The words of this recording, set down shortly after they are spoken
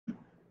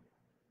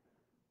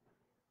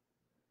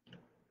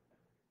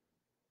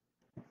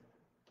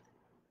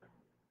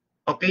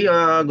Okay,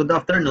 good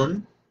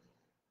afternoon.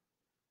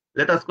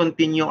 Let us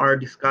continue our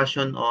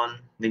discussion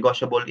on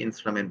negotiable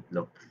instrument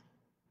law.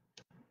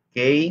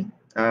 Okay,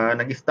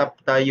 nag-stop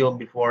tayo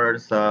before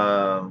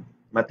sa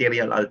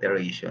material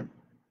alteration.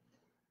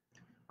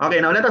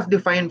 Okay, now let us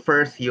define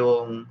first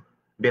yung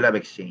bill of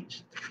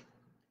exchange.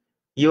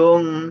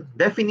 Yung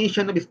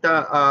definition of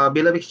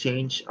bill of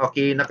exchange,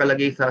 okay,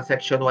 nakalagay sa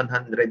section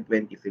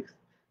 126.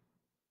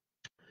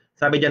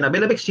 Sabi dyan na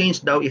bill of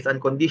exchange daw is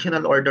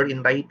unconditional order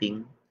in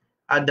writing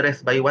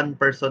addressed by one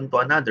person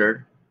to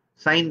another,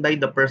 signed by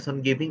the person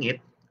giving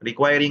it,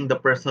 requiring the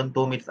person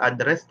to whom it's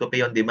addressed to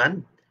pay on demand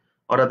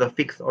or at a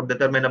fixed or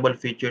determinable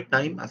future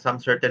time, a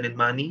sum certain in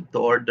money, to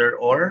order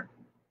or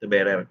to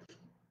bearer.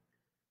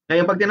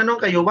 Ngayon, pag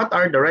tinanong kayo, what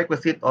are the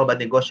requisite of a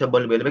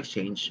negotiable bill of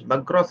exchange?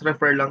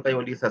 Mag-cross-refer lang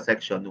kayo ulit sa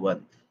section 1.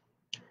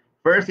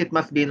 First, it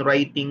must be in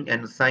writing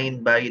and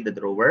signed by the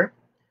drawer.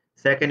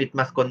 Second, it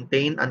must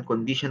contain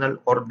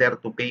unconditional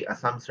order to pay a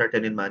sum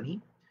certain in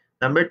money.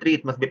 Number 3,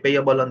 it must be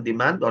payable on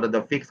demand or at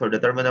a fixed or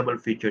determinable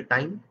future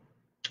time.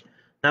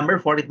 Number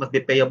 4, it must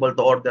be payable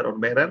to order or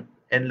bearer.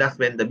 And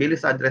last, when the bill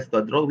is addressed to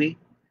a drawee,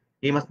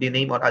 he must be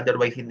named or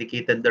otherwise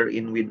indicated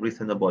therein with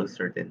reasonable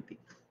certainty.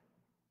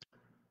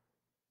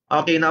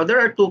 Okay, now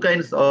there are two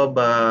kinds of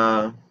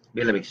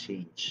bill of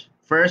exchange.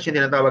 First, yung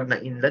tinatawag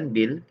na inland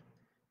bill,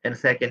 and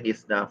second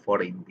is the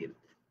foreign bill.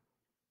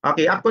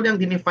 Okay, actually ang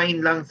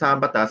dinefine lang sa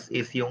batas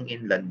is yung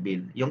inland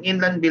bill. Yung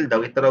inland bill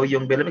daw, ito raw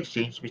yung bill of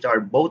exchange which are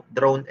both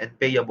drawn and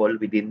payable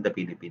within the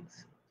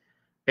Philippines.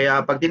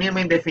 Kaya pag tinignan mo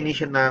yung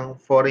definition ng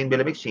foreign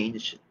bill of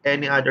exchange,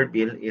 any other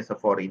bill is a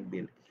foreign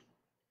bill.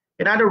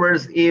 In other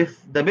words, if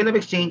the bill of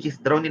exchange is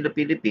drawn in the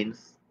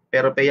Philippines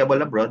pero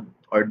payable abroad,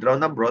 or drawn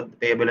abroad,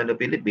 payable in the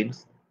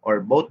Philippines, or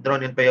both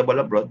drawn and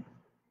payable abroad,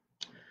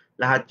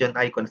 lahat yun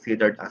ay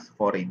considered as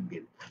foreign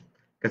bill.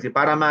 Kasi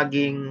para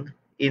maging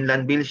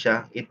inland bill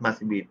siya, it must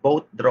be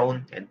both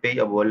drawn and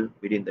payable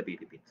within the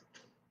Philippines.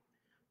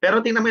 Pero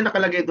tingnan mo yung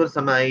nakalagay doon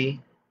sa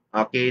may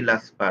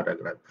last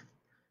paragraph.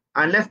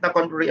 Unless the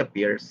contrary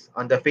appears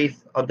on the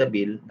face of the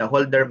bill, the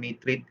holder may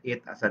treat it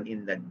as an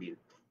inland bill.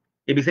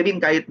 Ibig sabihin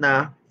kahit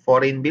na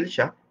foreign bill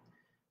siya,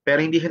 pero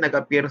hindi siya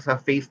nag-appear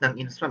sa face ng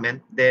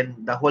instrument, then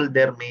the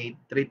holder may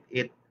treat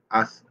it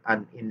as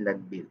an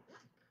inland bill.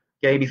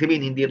 Kaya ibig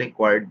sabihin hindi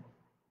required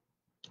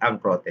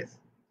ang protest.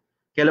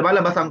 Kaya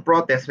lumalabas ang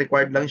protest,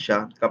 required lang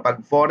siya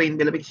kapag foreign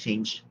bill of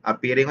exchange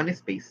appearing on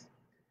his face,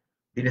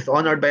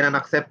 dishonored by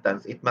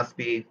non-acceptance, it must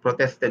be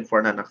protested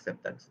for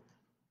non-acceptance.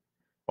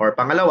 Or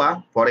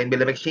pangalawa, foreign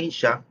bill of exchange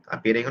siya,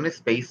 appearing on his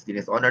face,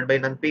 dishonored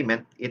by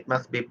non-payment, it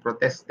must be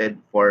protested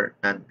for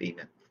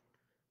non-payment.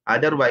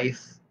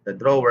 Otherwise, the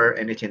drawer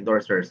and its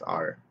endorsers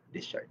are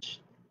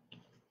discharged.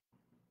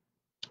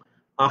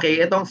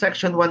 Okay, itong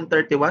section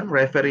 131,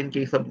 refer in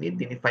case of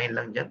need, dinefine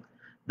lang dyan.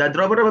 The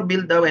drawer of a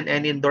bill daw and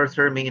any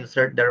endorser may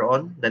insert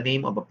thereon the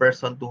name of a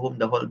person to whom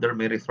the holder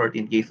may resort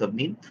in case of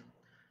need.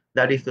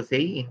 That is to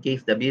say, in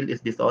case the bill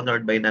is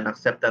dishonored by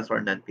non-acceptance or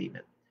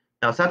non-payment.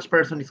 Now, such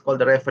person is called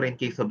the referee in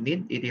case of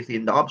need. It is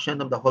in the option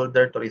of the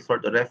holder to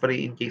resort to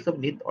referee in case of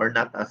need or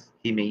not as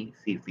he may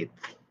see fit.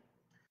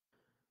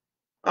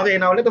 Okay,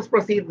 now let us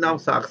proceed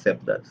now sa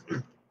acceptance.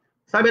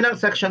 Sabi ng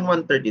section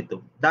 132,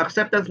 the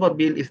acceptance of a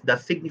bill is the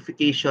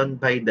signification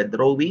by the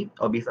drawee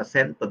of his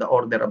assent to the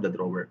order of the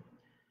drawer.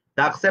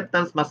 The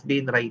acceptance must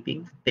be in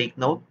writing. Take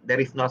note, there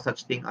is no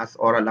such thing as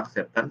oral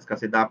acceptance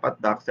kasi dapat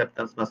the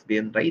acceptance must be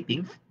in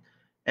writing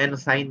and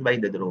signed by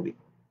the drawee.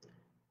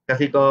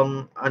 Kasi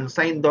kung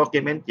unsigned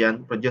document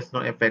yan, produce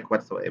no effect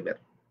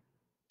whatsoever.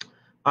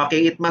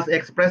 Okay, it must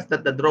express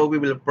that the drawee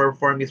will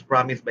perform his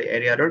promise by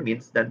any other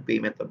means than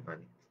payment of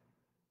money.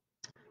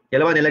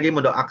 Kaya naman, nilagay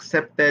mo do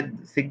accepted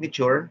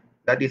signature,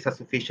 that is a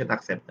sufficient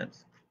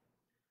acceptance.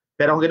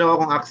 Pero kung ginawa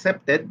kong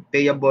accepted,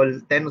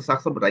 payable 10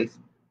 sacks of rice,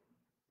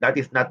 that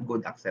is not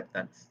good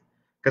acceptance.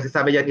 Kasi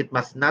sabi yan, it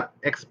must not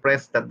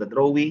express that the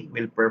drawee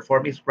will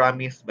perform his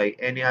promise by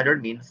any other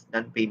means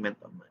than payment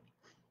of money.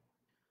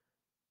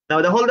 Now,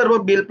 the holder of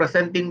a bill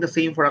presenting the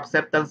same for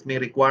acceptance may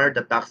require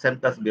that the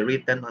acceptance be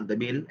written on the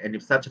bill, and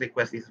if such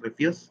request is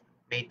refused,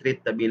 may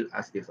treat the bill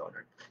as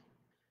dishonored.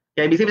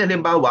 Kaya ibig sabihin,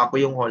 halimbawa, ako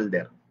yung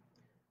holder.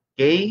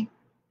 Okay?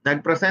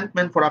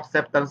 Nag-presentment for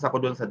acceptance ako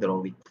dun sa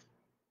drawing.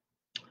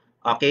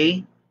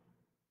 Okay?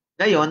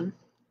 Ngayon,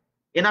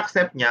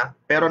 in-accept niya,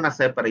 pero na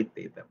separate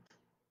paper.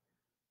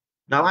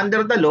 Now,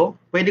 under the law,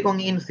 pwede kong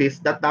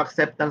i-insist that the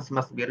acceptance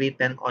must be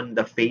written on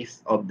the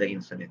face of the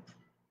instrument.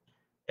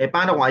 Eh,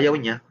 paano kung ayaw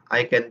niya?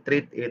 I can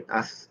treat it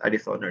as a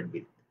dishonored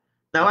bill.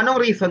 Now,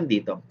 anong reason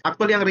dito?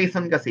 Actually, ang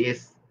reason kasi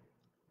is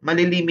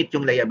malilimit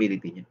yung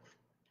liability niya.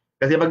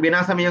 Kasi pag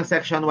binasa mo yung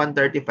section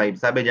 135,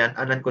 sabi diyan,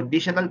 an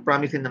unconditional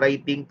promise in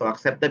writing to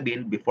accept the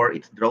bill before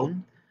it's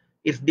drawn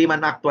is deemed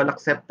an actual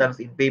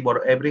acceptance in favor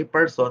of every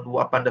person who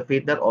upon the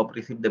faith thereof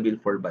received the bill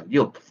for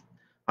value.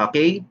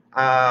 Okay?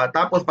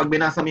 Tapos pag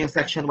binasa mo yung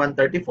section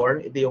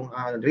 134, ito yung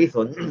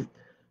reason.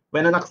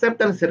 When an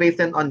acceptance is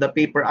written on the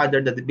paper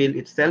other than the bill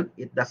itself,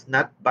 it does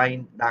not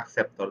bind the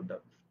acceptor.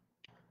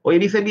 O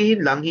ibig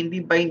sabihin lang,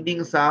 hindi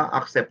binding sa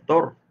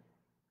acceptor.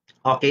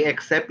 Okay,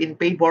 except in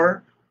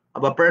favor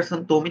of a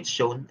person to whom it's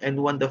shown and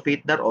who on the faith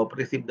thereof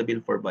receive the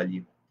bill for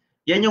value.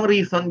 Yan yung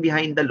reason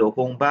behind the law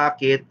kung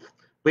bakit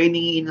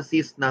pwedeng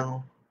i-insist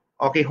ng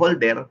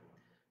holder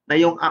na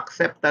yung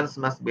acceptance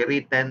must be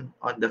written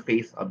on the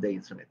face of the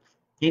instrument.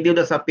 Hindi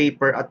doon sa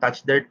paper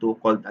attached thereto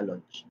called a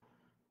launch.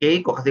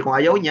 Okay? Kasi kung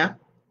ayaw niya,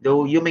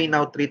 though you may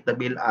now treat the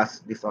bill as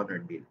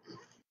dishonored bill.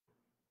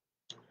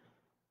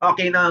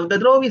 Okay, now the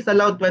drawer is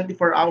allowed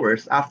 24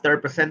 hours after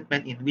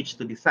presentment in which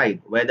to decide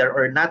whether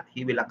or not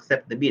he will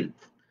accept the bill.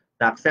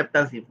 The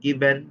acceptance is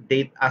given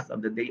date as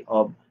of the day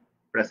of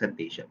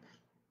presentation.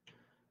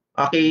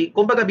 Okay,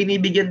 kumbaga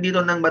binibigyan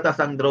dito ng batas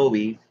ang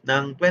drawee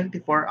ng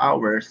 24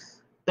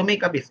 hours to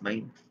make up his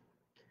mind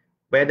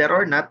whether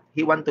or not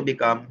he want to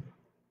become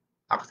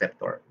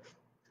acceptor.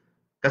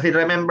 Kasi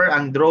remember,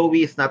 ang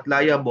drawee is not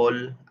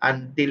liable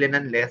until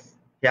and unless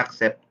he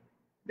accept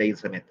the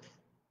instrument.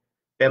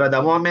 Pero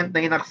the moment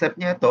na in-accept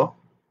niya ito,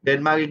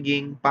 then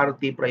magiging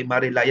party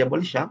primary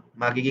liable siya,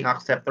 magiging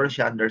acceptor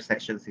siya under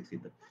Section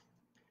 62.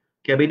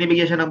 Kaya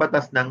binibigyan siya ng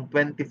batas ng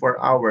 24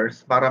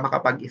 hours para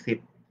makapag-isip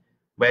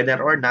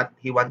whether or not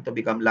he want to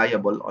become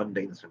liable on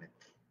the instrument.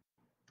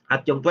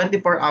 At yung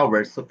 24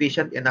 hours,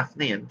 sufficient enough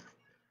na yan,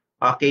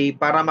 okay,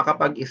 para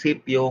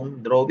makapag-isip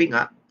yung drawing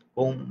nga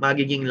kung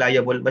magiging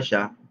liable ba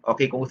siya,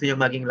 okay, kung gusto niya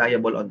maging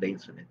liable on the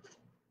instrument.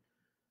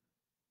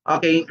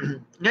 Okay,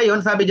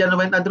 ngayon sabi dyan,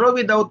 when a draw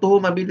without to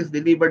whom a bill is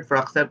delivered for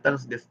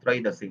acceptance,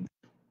 destroy the same.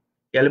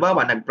 Kaya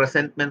halimbawa,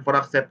 nag-presentment for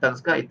acceptance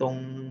ka, itong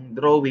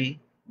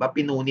drawee,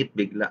 pinunit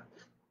bigla.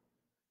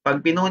 Pag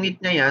pinunit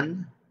niya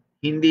yan,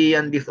 hindi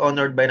yan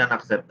dishonored by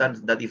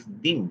non-acceptance, that is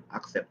deemed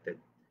accepted.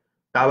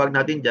 Tawag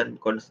natin dyan,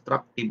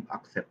 constructive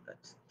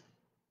acceptance.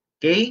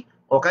 Okay?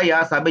 O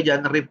kaya, sabi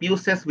dyan,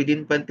 refuses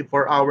within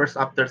 24 hours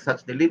after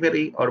such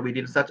delivery or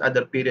within such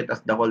other period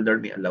as the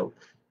holder may allow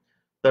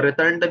to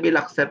return the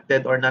bill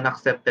accepted or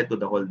non-accepted to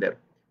the holder.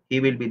 He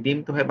will be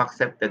deemed to have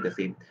accepted the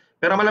same.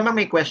 Pero malamang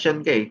may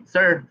question ka eh.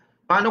 Sir,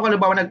 paano kung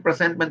ba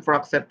nag-presentment for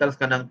acceptance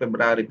ka ng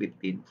February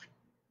 15?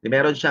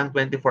 Meron siyang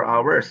 24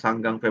 hours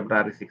hanggang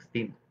February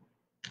 16.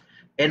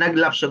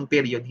 Nag-lapse yung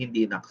period,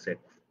 hindi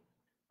in-accept.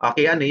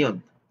 Okay, ano yun?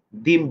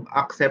 Deemed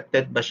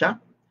accepted ba siya?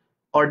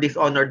 Or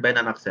dishonored by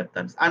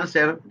non-acceptance?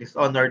 Answer,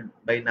 dishonored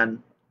by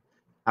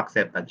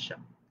non-acceptance siya.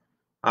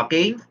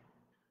 Okay?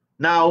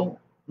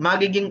 Now,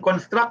 magiging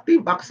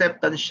constructive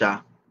acceptance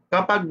siya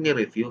kapag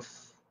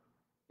ni-refuse.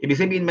 Ibig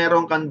sabihin,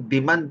 meron kang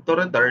demand to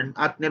return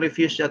at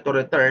ni-refuse siya to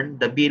return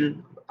the bill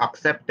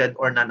accepted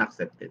or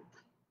non-accepted.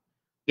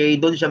 Okay,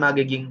 doon siya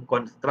magiging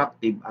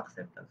constructive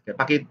acceptance. Kaya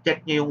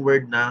paki-check niyo yung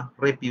word na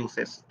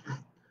refuses.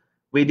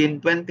 Within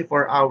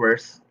 24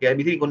 hours, kaya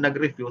ibig sabihin kung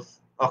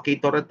nag-refuse, okay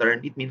to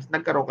return, it means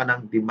nagkaroon ka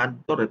ng demand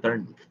to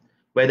return,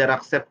 whether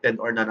accepted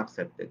or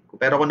non-accepted.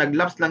 Pero kung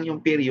nag-lapse lang yung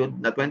period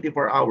na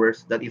 24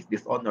 hours, that is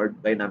dishonored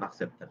by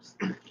non-acceptance.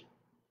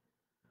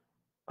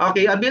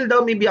 Okay, a bill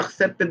daw may be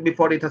accepted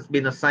before it has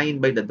been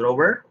assigned by the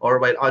drawer or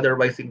while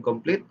otherwise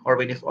incomplete or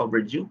when it's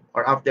overdue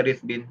or after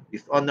it's been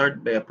dishonored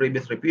by a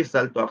previous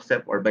refusal to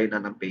accept or by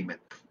non-payment.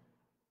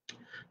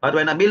 But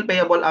when a bill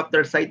payable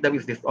after sight daw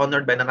is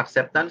dishonored by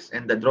non-acceptance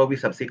and the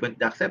drawee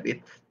subsequently accept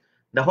it,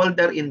 the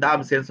holder in the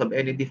absence of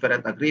any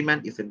different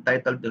agreement is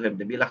entitled to have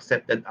the bill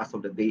accepted as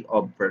of the day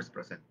of first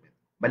presentment.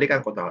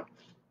 Balikan ko to.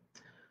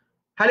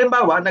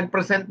 Halimbawa,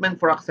 nag-presentment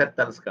for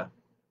acceptance ka.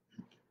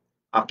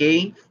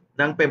 Okay?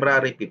 Ng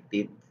February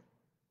 15.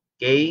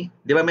 Okay?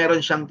 Di ba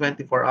meron siyang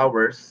 24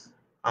 hours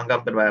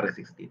hanggang February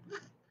 16?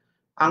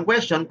 Ang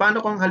question,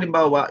 paano kung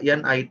halimbawa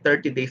yan ay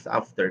 30 days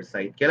after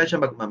sight? Kailan siya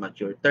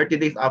magmamature? 30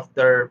 days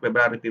after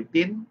February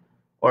 15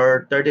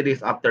 or 30 days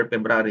after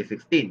February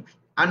 16?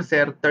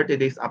 Answer, 30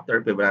 days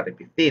after February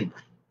 15.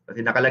 Kasi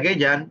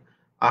nakalagay dyan,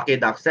 okay,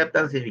 the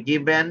acceptance is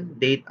given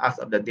date as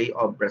of the day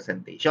of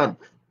presentation.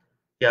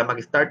 Kaya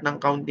mag-start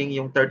ng counting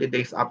yung 30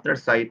 days after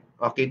sight,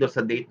 okay, doon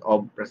sa date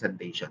of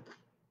presentation.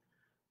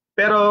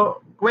 Pero,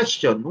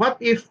 question,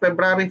 what if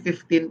February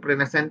 15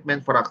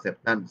 presentment for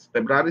acceptance?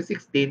 February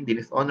 16,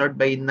 dishonored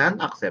by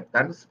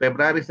non-acceptance.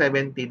 February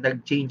 17,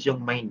 nag-change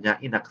yung mind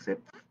niya,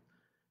 in-accept.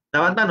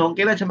 Now, ang tanong,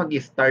 kailan siya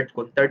mag-start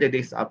kung 30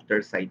 days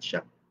after sight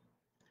siya?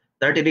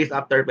 30 days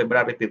after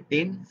February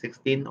 15,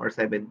 16, or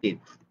 17?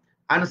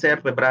 Answer,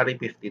 February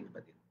 15 pa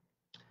din.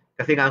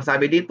 Kasi nga ang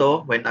sabi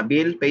dito, when a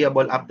bill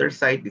payable after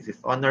sight is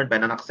dishonored by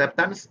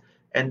non-acceptance,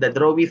 and the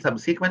drawee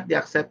subsequently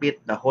accept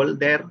it, the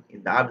holder, in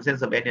the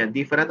absence of any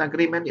different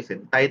agreement, is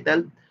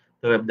entitled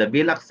to have the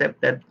bill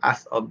accepted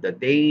as of the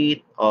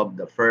date of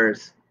the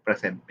first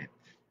presentment.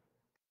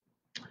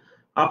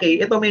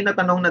 Okay, ito may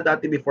natanong na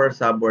dati before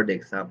sa board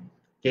exam.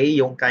 Okay,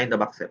 yung kind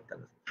of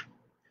acceptance.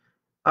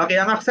 Okay,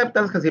 ang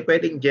acceptance kasi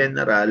pwedeng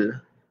general,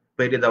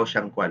 pwede daw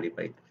siyang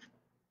qualified.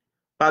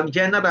 Pag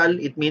general,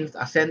 it means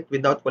assent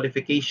without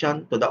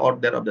qualification to the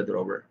order of the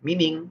drawer.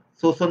 Meaning,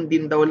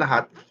 susundin daw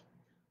lahat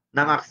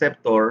ng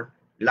acceptor,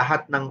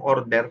 lahat ng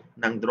order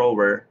ng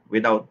drawer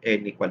without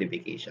any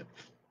qualification.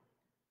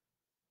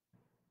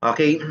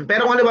 Okay,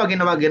 pero kung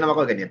halimbawa ginawa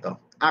ko ganito,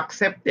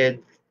 accepted,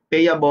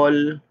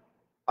 payable,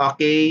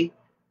 okay,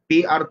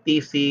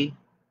 PRTC,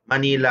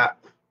 Manila,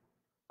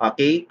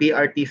 Okay,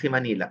 PRTC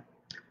Manila.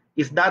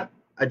 Is that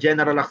a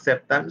general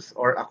acceptance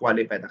or a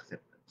qualified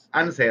acceptance?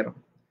 Answer,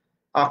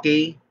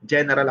 okay,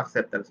 general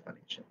acceptance pa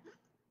rin siya.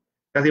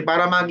 Kasi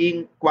para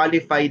maging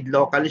qualified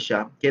local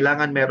siya,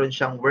 kailangan meron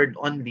siyang word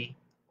only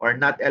or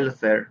not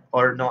elsewhere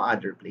or no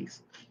other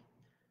place.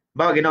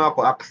 Bawa ginawa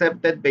ko,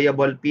 accepted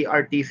payable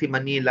PRTC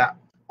Manila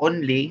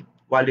only,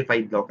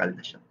 qualified local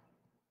na siya.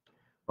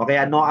 O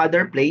kaya no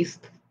other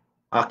place,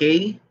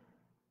 okay,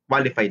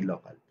 qualified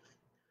local.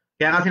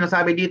 Kaya nga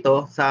sinasabi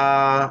dito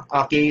sa,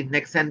 okay,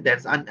 next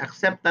sentence, an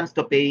acceptance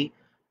to pay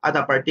at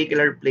a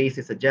particular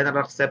place is a general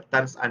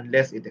acceptance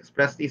unless it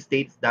expressly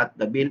states that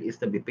the bill is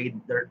to be paid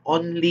there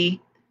only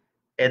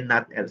and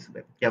not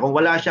elsewhere. Kaya kung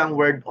wala siyang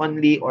word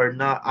only or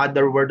na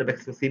other word of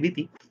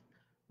exclusivity,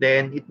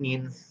 then it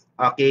means,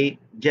 okay,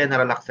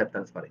 general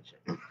acceptance pa rin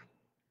siya.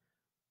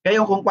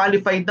 Kaya kung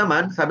qualified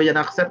naman, sabi niya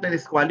na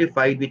acceptance is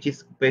qualified, which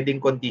is pwedeng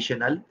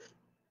conditional,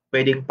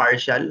 pwedeng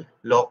partial,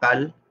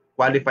 local,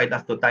 qualified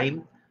as to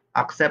time,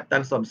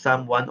 acceptance of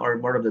some one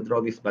or more of the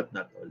drawings but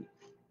not all.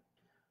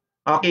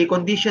 Okay,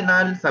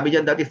 conditional, sabi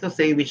dyan, that is to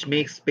say which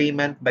makes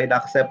payment by the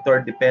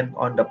acceptor depend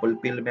on the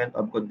fulfillment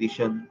of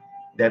condition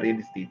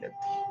therein stated.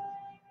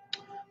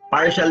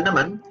 Partial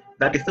naman,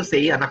 that is to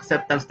say an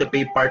acceptance to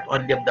pay part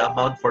only of the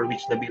amount for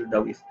which the bill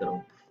daw is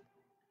drawn.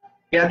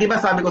 Kaya di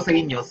ba sabi ko sa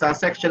inyo, sa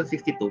section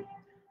 62,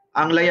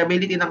 ang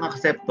liability ng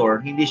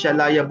acceptor, hindi siya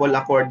liable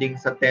according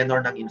sa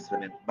tenor ng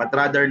instrument, but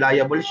rather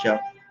liable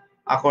siya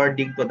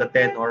according to the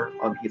tenor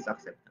of his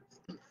acceptance.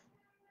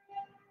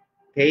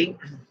 Okay?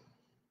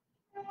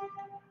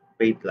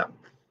 Wait lang.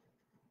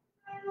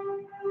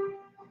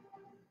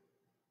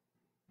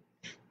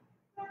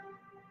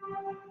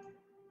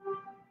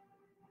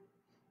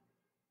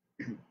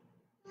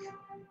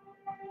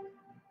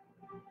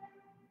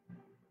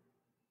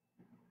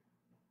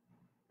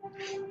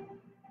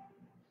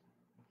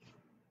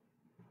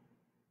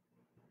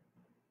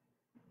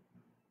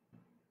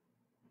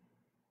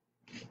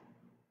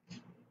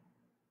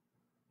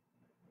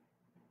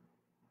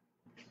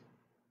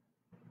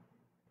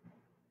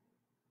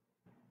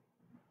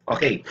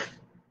 Okay.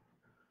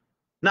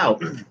 Now,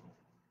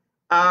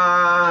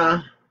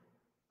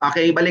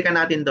 okay, balikan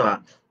natin to.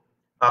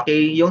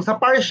 Okay, yung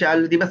sa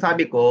partial, di ba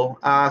sabi ko,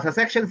 sa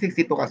section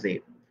 62 kasi,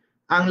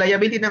 ang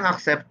liability ng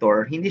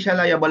acceptor, hindi siya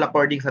liable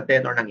according sa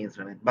tenor ng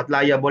instrument, but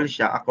liable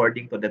siya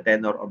according to the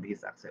tenor of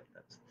his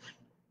acceptance.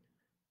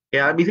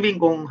 Kaya, ibig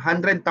sabihin, kung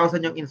 100,000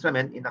 yung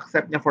instrument,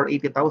 in-accept niya for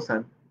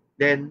 80,000,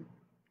 then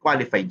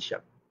qualified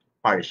siya.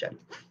 Partial.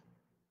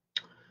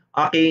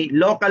 Okay,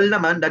 local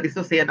naman, that is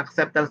to say, an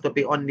acceptance to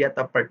pay only at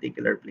a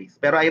particular place.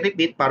 Pero I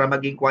repeat, para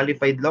maging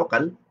qualified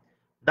local,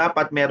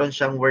 dapat meron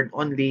siyang word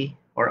only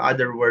or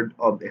other word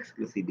of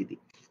exclusivity.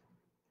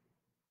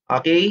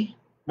 Okay,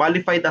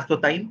 qualified as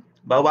to time,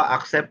 bawa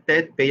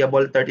accepted,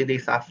 payable 30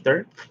 days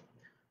after.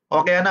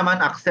 O kaya naman,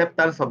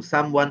 acceptance of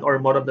someone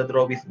or more of the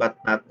drawings but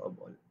not of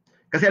all.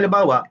 Kasi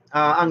halimbawa,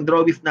 ang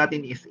drawings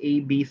natin is A,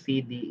 B,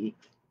 C, D, E.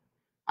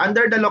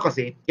 Under the law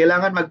kasi,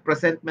 kailangan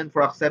mag-presentment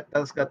for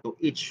acceptance ka to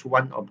each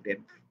one of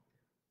them.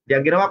 Di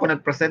ang ginawa ko,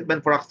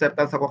 nag-presentment for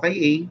acceptance ako kay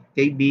A,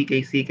 kay B,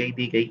 kay C, kay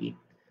D, kay E.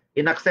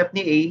 In-accept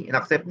ni A,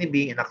 in-accept ni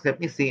B, in-accept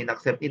ni C,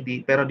 in-accept ni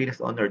D, pero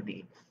dishonored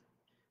ni E.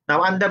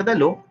 Now, under the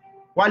law,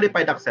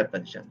 qualified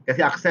acceptance yan.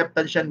 Kasi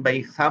acceptance yan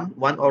by some,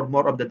 one or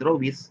more of the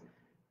drawings,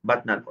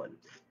 but not all.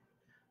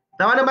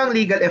 Now, ano bang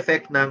legal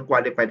effect ng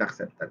qualified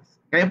acceptance?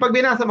 Ngayon, pag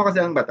binasa mo kasi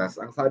ang batas,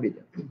 ang sabi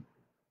niya,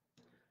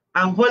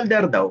 ang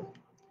holder daw,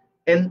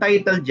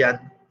 entitled dyan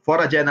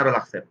for a general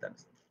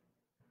acceptance.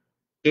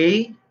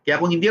 Okay? Kaya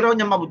kung hindi raw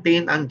niya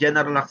ma-obtain ang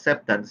general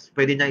acceptance,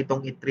 pwede niya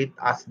itong i-treat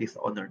as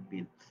dishonored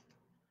bill.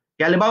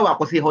 Kaya halimbawa,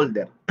 ako si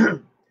holder,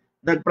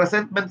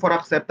 nag-presentment for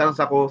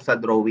acceptance ako sa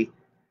drawing.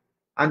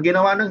 Ang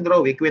ginawa ng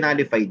drawing,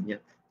 quinalified niya.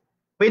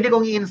 Pwede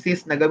kong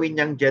i-insist na gawin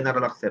niyang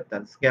general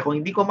acceptance. Kaya kung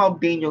hindi ko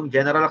ma-obtain yung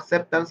general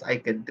acceptance, I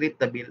can treat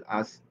the bill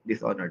as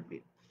dishonored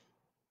bill.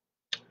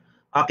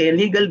 Okay,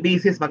 legal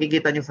basis,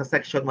 makikita niyo sa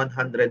section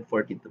 142.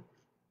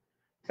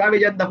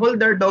 Sabi diyan, the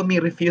holder daw may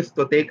refuse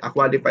to take a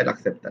qualified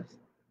acceptance.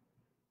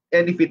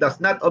 And if he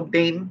does not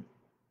obtain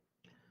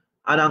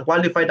ang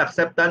qualified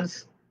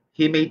acceptance,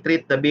 he may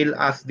treat the bill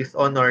as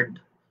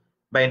dishonored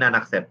by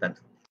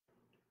non-acceptance.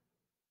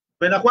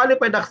 When a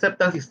qualified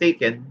acceptance is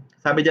taken,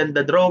 sabi diyan,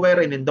 the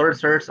drawer and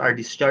endorsers are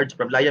discharged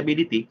from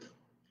liability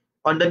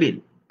on the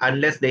bill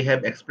unless they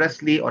have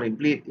expressly or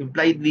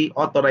impliedly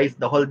authorized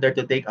the holder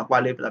to take a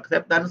qualified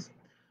acceptance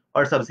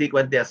or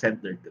subsequently assent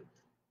thereto.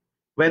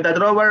 When the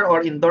drawer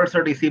or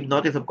endorser receive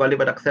notice of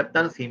qualified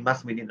acceptance, he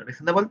must within a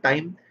reasonable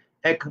time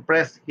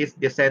express his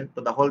dissent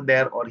to the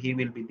holder or he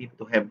will be deemed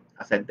to have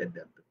assented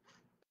thereto.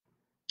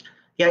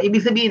 Kaya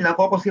ibig sabihin lang,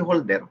 ako si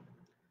holder,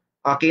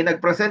 okay,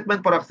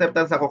 nag-presentment for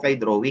acceptance ako kay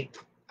Drawy.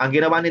 Ang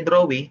ginawa ni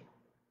Drawy,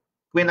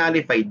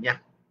 quinalified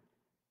niya.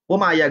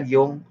 Pumayag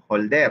yung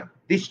holder.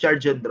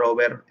 Discharge yung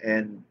drawer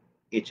and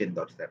each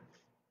endorser.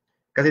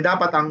 Kasi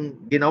dapat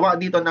ang ginawa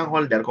dito ng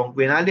holder, kung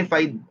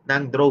quinalified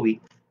ng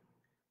Drawy,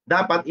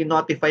 dapat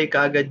i-notify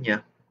kaagad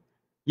niya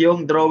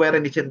yung drawer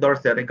and each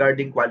endorser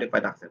regarding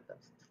qualified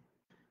acceptance.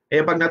 Eh,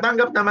 pag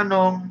natanggap naman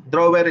nung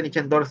drawer and each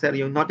endorser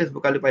yung notice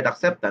of qualified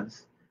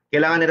acceptance,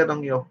 kailangan nila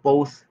itong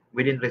post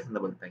within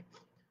reasonable time.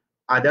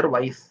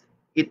 Otherwise,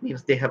 it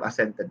means they have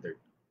assented there.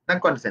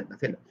 Nag-consent na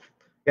sila.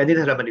 Kaya hindi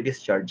na sila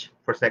mani-discharge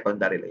for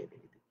secondary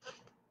liability.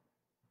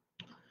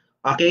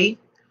 Okay?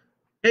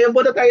 Ngayon,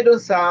 punta tayo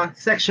dun sa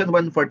section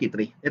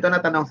 143. Ito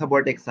na tanong sa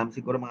board exam,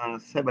 siguro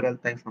mga several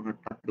times, mga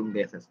 3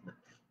 beses na.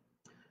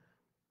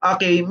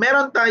 Okay,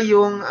 meron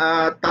tayong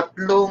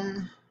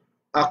tatlong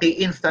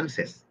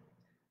instances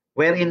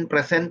wherein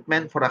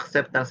presentment for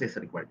acceptance is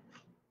required.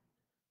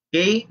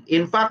 Okay?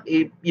 In fact,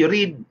 if you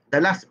read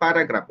the last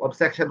paragraph of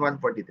section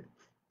 143,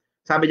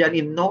 sabi dyan,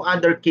 in no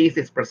other case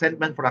is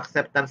presentment for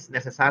acceptance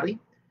necessary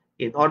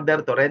in order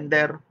to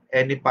render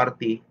any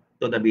party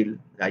to the bill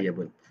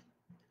liable.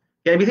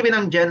 Kaya ibig sabihin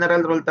ng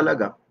general rule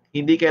talaga,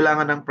 hindi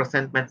kailangan ng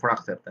presentment for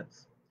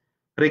acceptance.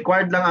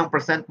 Required lang ang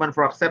presentment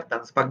for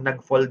acceptance pag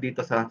nag-fall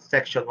dito sa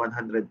section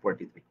 143.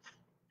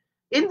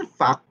 In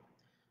fact,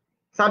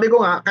 sabi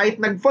ko nga, kahit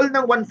nag-fall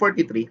ng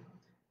 143,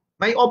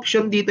 may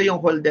option dito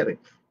yung holder.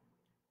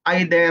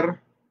 Either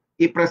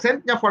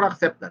i-present niya for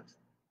acceptance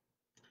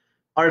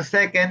or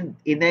second,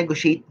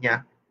 i-negotiate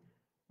niya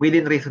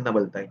within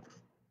reasonable time.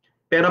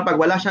 Pero pag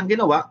wala siyang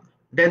ginawa,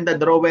 then the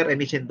drawer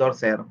and each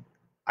endorser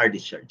are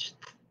discharged.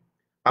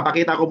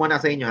 Papakita ko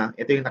muna sa inyo ha,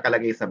 ito yung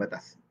nakalagay sa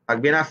batas.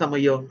 Pag binasa mo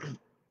yung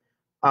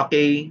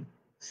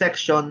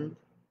section,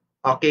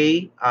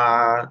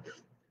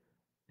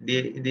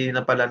 hindi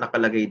na pala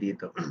nakalagay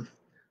dito.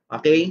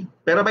 Okay?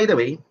 Pero by the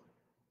way,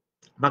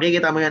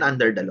 makikita mo yan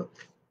under the law.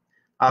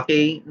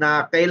 Okay,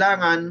 na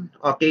kailangan,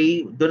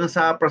 dun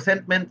sa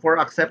presentment for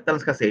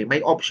acceptance kasi,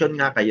 may option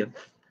nga kayo.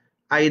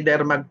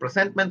 Either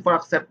mag-presentment for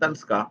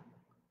acceptance ka,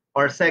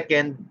 or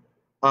second,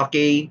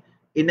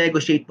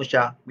 i-negotiate mo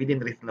siya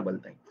within reasonable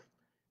time.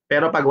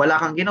 Pero pag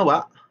wala kang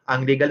ginawa,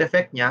 ang legal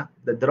effect niya,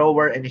 the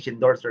drawer and its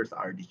endorsers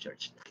are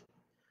discharged.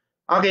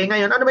 Okay,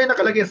 ngayon, ano ba yung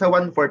nakalagay sa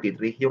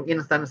 143? Yung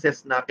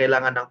instances na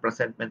kailangan ng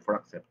presentment for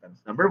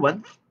acceptance. Number 1,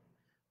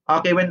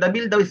 when the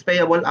bill daw is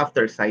payable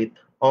after sight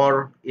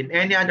or in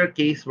any other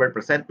case where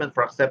presentment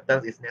for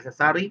acceptance is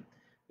necessary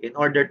in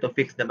order to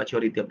fix the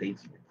maturity of the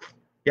instrument.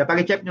 Kaya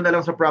pag-check nyo na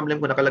lang sa problem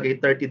kung nakalagay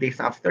 30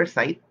 days after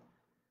sight,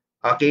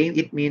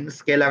 it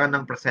means kailangan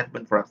ng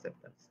presentment for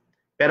acceptance.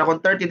 Pero kung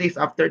 30 days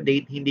after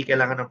date, hindi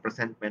kailangan ng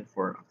presentment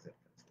for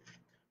acceptance.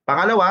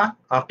 Pangalawa,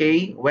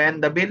 when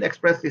the bill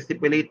expressly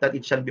stipulates that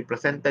it shall be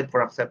presented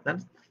for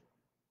acceptance,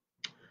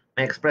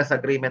 may express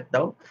agreement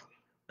daw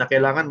na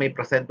kailangan may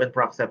presentment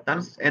for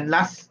acceptance. And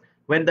last,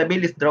 when the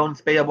bill is drawn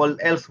payable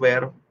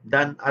elsewhere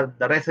than at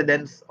the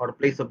residence or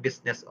place of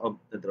business of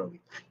the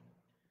drawing.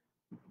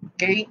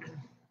 Okay?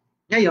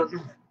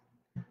 Ngayon,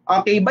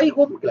 by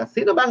whom class?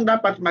 Sino ba ang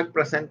dapat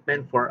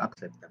mag-presentment for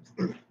acceptance?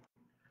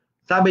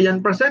 Sabi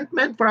yan,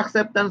 presentment for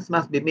acceptance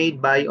must be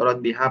made by or on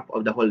behalf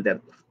of the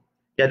holder.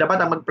 Kaya dapat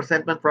ang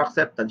mag-presentment for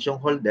acceptance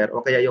yung holder o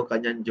kaya yung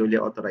kanyang duly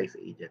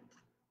authorized agent.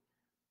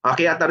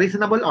 At a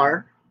reasonable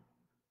hour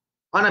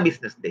on a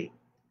business day.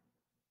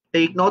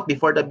 Take note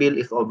before the bill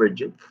is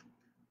overdue.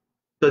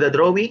 To the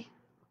drawee,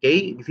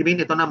 ibig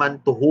sabihin ito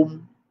naman to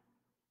whom?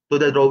 To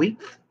the drawee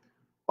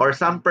or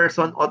some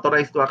person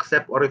authorized to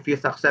accept or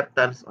refuse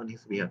acceptance on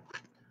his behalf.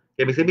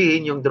 Ibig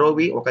sabihin yung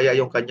drawee o kaya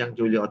yung kanyang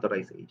duly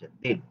authorized agent.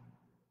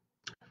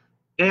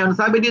 Ngayon,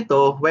 sabi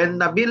dito, when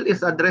the bill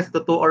is addressed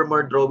to 2 or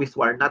more drawees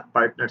who are not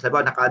partners,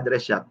 sabi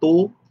naka-address siya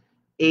to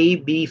A,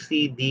 B,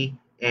 C, D,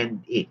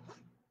 and E.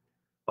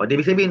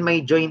 Ibig sabihin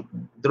may joint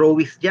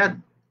drawees dyan.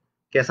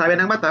 Kaya sabi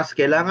ng batas,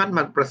 kailangan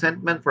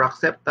mag-presentment for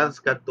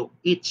acceptance ka to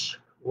each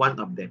one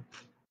of them.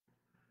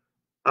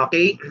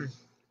 Okay?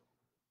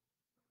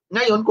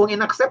 Ngayon, kung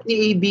in-accept ni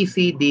A, B,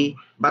 C, D,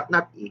 but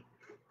not E,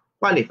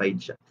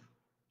 qualified siya.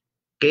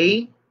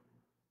 Okay?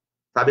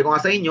 Sabi ko nga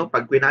sa inyo,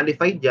 pag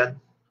qualified yan,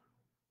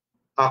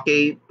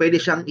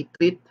 pwede siyang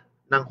i-treat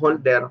ng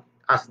holder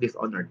as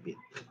dishonored bill.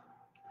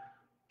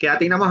 Kaya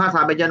tingnan mo ha,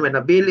 sabi dyan, when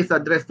a bill is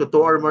addressed to 2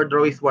 or more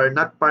drawees who are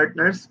not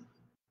partners,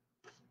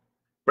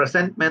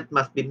 presentment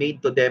must be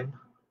made to them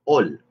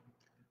all,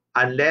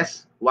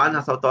 unless one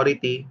has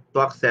authority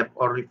to accept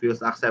or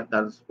refuse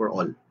acceptance for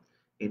all,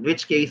 in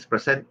which case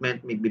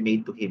presentment may be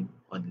made to him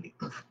only.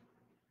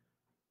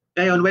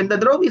 Ngayon, when the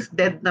drawee is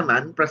dead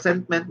naman,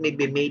 presentment may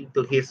be made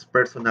to his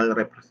personal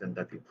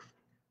representative.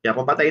 Kaya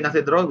kung patay na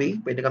si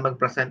drawee, pwede ka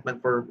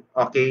mag-presentment for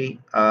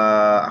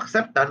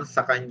acceptance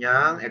sa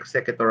kanyang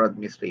executor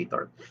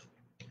administrator.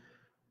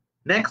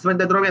 Next, when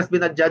the drawee has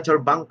been adjudged or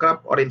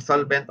bankrupt or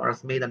insolvent or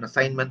has made an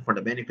assignment for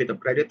the benefit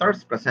of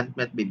creditors,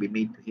 presentment may be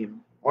made to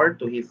him or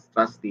to his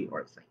trustee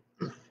or sign.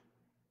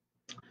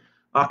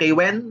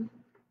 When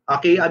a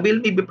bill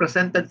may be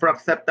presented for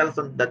acceptance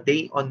on the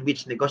day on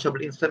which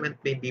negotiable instrument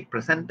may be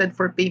presented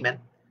for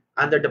payment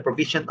under the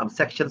provision of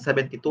Section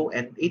 72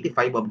 and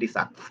 85 of this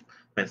Act.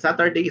 When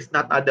Saturday is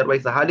not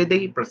otherwise a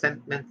holiday,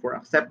 presentment for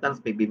acceptance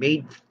may be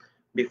made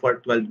before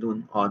 12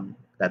 noon on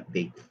that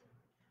day.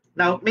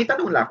 Now, may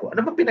tanong lang ako,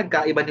 ano ba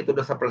pinagkaiba nito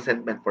sa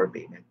presentment for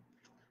payment?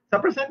 Sa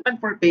presentment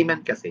for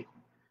payment kasi,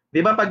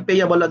 di ba pag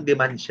payable on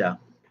demand siya,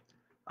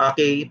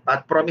 Okay,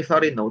 at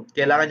promissory note,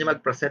 kailangan niya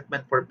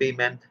mag-presentment for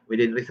payment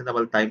within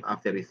reasonable time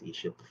after its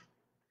issue.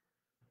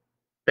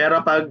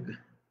 Pero pag,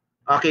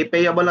 okay,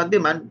 payable on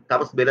demand,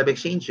 tapos bill of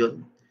exchange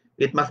yun,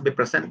 it must be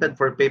presented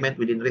for payment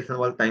within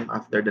reasonable time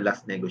after the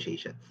last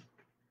negotiation.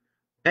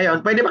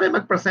 Ngayon, pwede ba kayo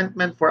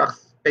mag-presentment for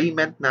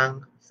payment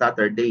ng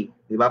Saturday?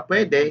 Di ba?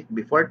 Pwede,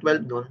 before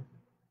 12 noon,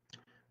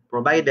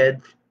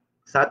 provided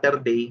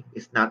Saturday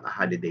is not a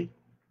holiday.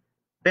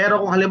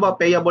 Pero kung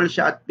halimbawa payable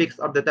siya at fixed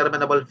or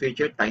determinable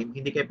future time,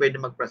 hindi kayo pwede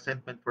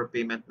mag-presentment for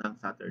payment ng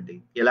Saturday.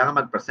 Kailangan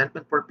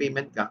mag-presentment for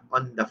payment ka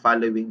on the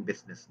following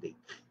business day.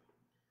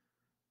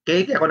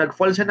 Okay, kaya kung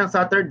nag-fall siya ng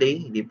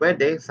Saturday, hindi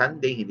pwede.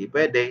 Sunday, hindi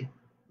pwede.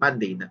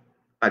 Monday na.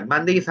 Pag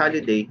Monday is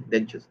holiday,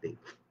 then Tuesday.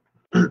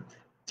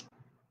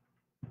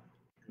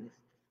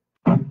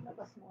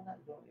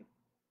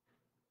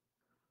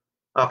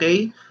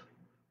 Okay?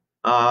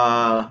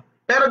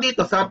 Pero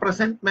dito, sa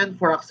presentment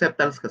for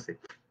acceptance kasi,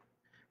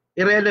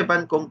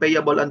 irrelevant kung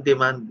payable on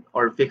demand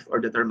or fixed or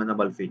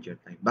determinable future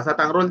time. Basta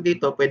ang rule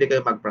dito, pwede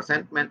kayo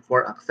mag-presentment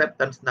for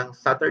acceptance ng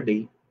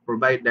Saturday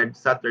provided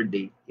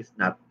Saturday is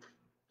not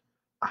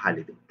a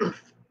holiday.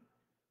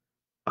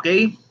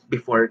 Okay?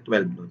 Before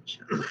 12 noon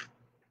siya.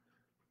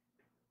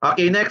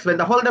 Okay, next, when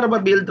the holder of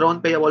a bill drawn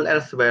payable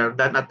elsewhere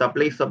than at the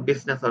place of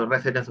business or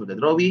residence of the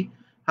drawee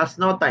has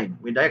no time,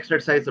 with the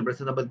exercise of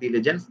reasonable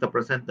diligence, to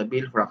present the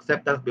bill for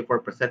acceptance before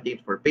presenting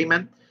it for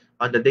payment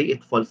on the day it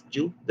falls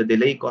due, the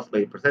delay caused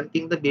by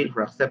presenting the bill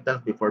for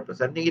acceptance before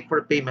presenting it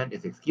for payment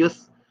is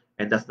excused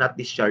and does not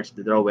discharge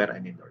the drawer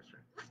and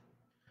endorser.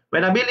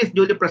 When a bill is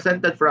duly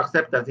presented for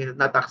acceptance, it is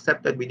not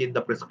accepted within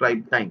the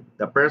prescribed time.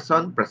 The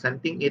person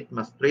presenting it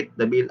must treat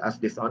the bill as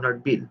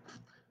dishonored bill.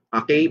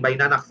 Okay, by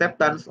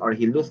non-acceptance or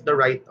he lose the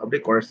right of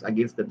recourse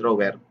against the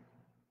drawer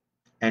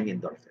and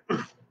endorser.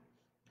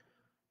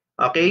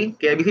 Okay,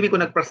 kaya ibig sabihin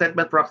kung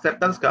nag-presentment for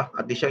acceptance ka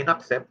at di siya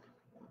in-accept,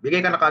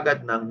 bigay ka na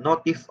kagad ng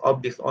notice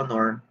of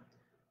dishonor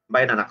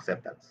by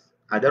non-acceptance.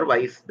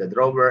 Otherwise, the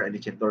drawer and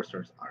its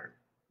endorsers are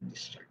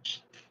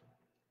discharged.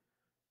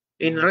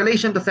 In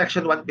relation to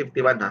Section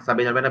 151,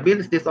 sabi niya, when a bill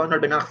is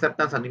dishonored by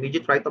non-acceptance, an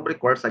immediate right of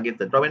recourse against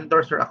the drawer and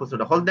endorser accrues to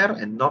the holder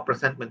and no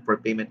presentment for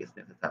payment is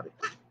necessary.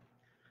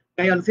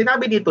 Ngayon,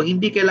 sinabi dito,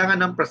 hindi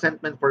kailangan ng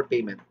presentment for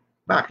payment.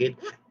 Bakit?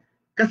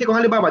 Kasi kung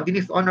halimbawa,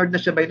 dishonored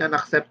na siya by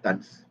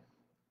non-acceptance,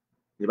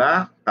 di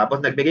ba?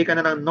 Tapos nagbigay ka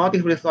na ng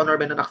notice of dishonor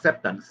by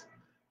non-acceptance,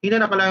 hindi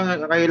na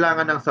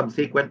kailangan ng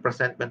subsequent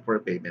presentment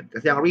for payment.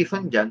 Kasi ang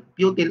reason dyan,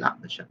 futile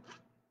act na siya.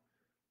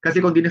 Kasi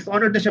kung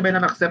dishonored na siya by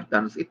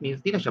non-acceptance, it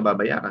means hindi na siya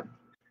babayaran.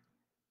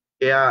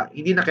 Kaya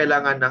hindi na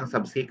kailangan ng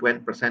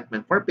subsequent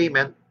presentment for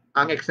payment.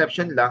 Ang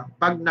exception lang,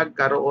 pag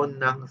nagkaroon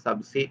ng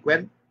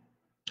subsequent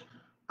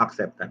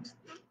acceptance.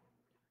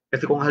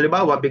 Kasi kung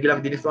halimbawa,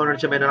 biglang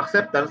dinishonored siya may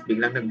non-acceptance,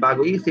 biglang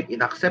nagbago isip,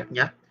 in-accept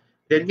niya,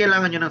 then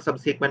kailangan nyo ng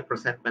subsequent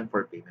presentment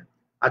for payment.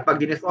 At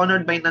pag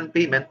dishonored by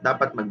non-payment,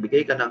 dapat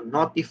magbigay ka ng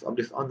notice of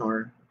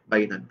dishonor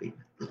by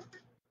non-payment.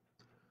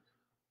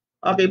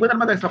 Okay, muna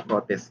naman tayo sa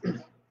protest.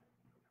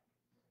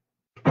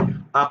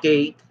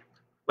 Okay,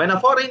 when a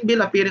foreign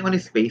bill appearing on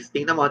his face,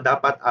 tingnan mo,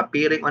 dapat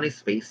appearing on his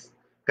face.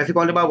 Kasi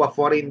kung halimbawa,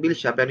 foreign bill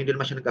siya, pero hindi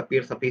naman siya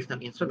nag-appear sa face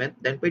ng instrument,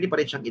 then pwede pa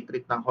rin siyang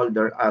i-treat ng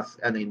holder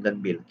as an Indian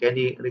bill. Kaya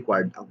hindi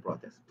required ang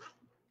protest.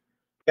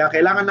 Kaya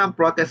kailangan ng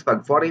protest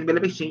pag foreign bill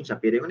of exchange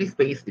appearing on his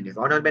face,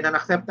 dishonored by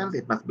non-acceptance,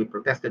 it must be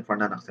protested for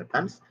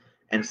non-acceptance.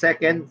 And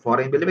second,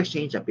 foreign bill of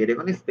exchange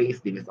appearing on his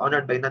face,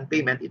 dishonored by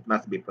non-payment, it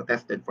must be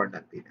protested for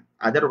non-payment.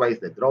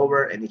 Otherwise, the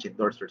drawer and its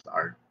endorsers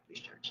are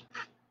discharged.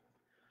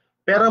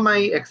 Pero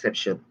may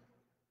exception,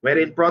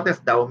 wherein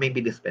protest daw may be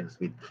dispensed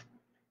with.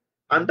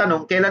 Ang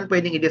tanong, kailan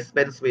pwedeng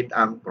i-dispense with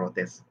ang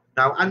protest?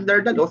 Now,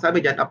 under the law,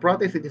 sabi dyan, a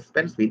protest is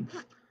dispensed with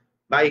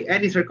by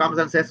any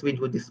circumstances which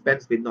would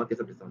dispense with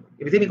notice of dishonor.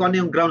 Ibig sabihin kung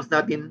ano yung grounds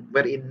natin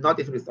wherein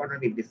notice of dishonor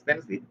may be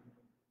dispensed with,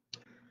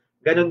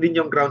 ganun din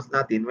yung grounds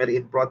natin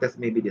wherein protest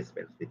may be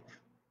dispensed with.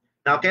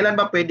 Now, kailan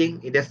ba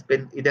pwedeng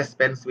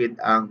i-dispense with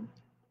ang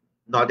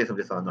notice of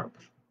dishonor?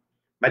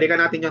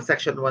 Balikan natin yung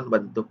section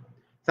 112.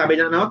 Sabi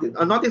niya,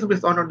 a notice of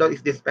dishonor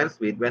is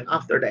dispensed with when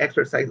after the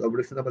exercise of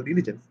reasonable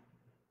diligence,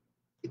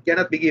 it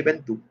cannot be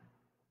given to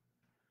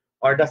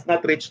or does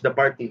not reach the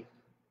party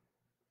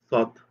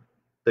sought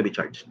to be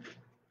charged.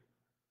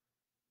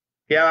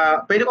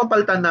 Kaya pwede kong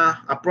palitan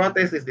na a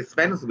protest is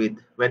dispensed with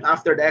when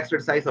after the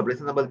exercise of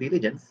reasonable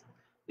diligence,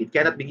 it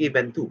cannot be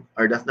given to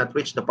or does not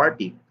reach the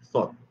party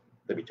sought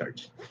to be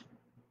charged.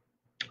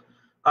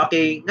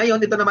 Okay, ngayon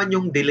ito naman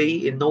yung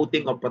delay in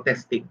noting or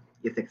protesting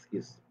is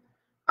excused.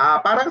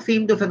 Parang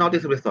same do sa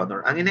notice of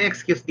dishonor. Ang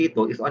ina-excuse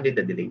dito is only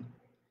the delay.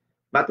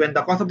 But when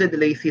the cause of the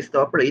delay ceases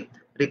to operate,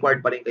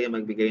 required pa rin kayo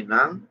magbigay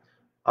ng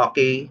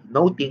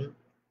noting,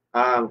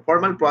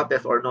 formal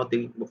protest or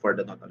noting before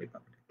the notary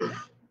public.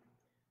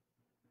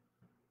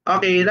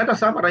 Okay, let us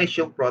summarize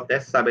yung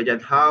protest. Sabi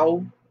dyan, how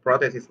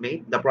protest is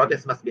made. The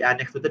protest must be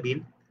annexed to the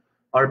bill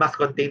or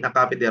must contain a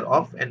copy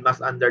thereof and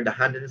must under the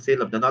hand and seal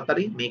of the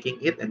notary, making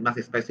it and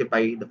must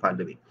specify the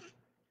following.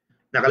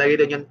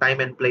 Nakalagay din yung time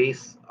and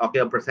place of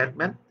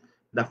presentment,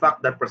 the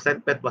fact that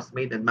presentment was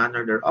made and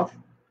manner thereof,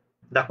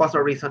 the cause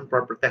or reason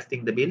for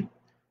protesting the bill,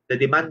 the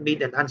demand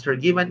made and answer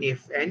given,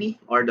 if any,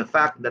 or the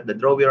fact that the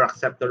drawer or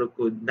acceptor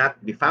could not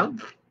be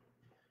found.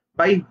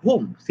 By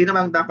whom? Sino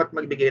mang dapat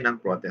magbigay ng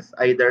protest?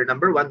 Either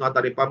number one,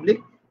 notary public,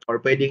 or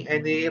pwedeng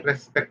any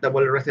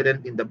respectable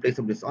resident in the place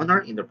of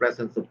dishonor in the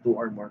presence of two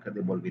or more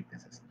credible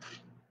witnesses.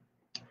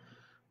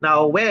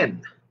 Now,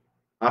 when?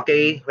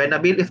 Okay, when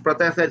a bill is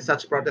protested,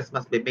 such protest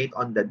must be made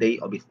on the day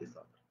of its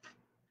dishonor.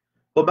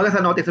 Kumbaga sa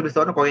notice of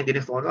dishonor, kung hindi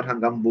dishonor,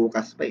 hanggang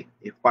bukas pa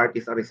if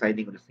parties are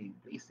residing on the same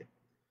place.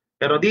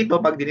 Pero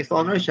dito, pag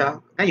dishonor siya,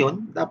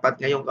 ngayon,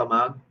 dapat ngayon ka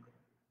mag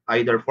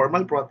either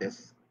formal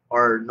protest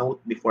or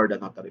note before the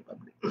notary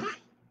public.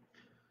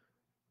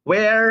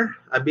 Where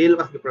a bill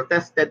must be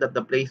protested at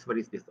the place where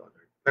it's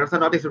dishonored. Pero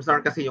sa notice of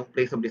dishonor kasi yung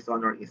place of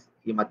dishonor is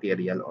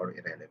immaterial or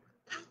irrelevant.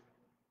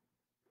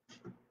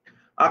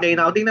 Okay,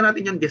 now tingnan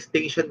natin yung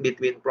distinction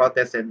between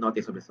protest and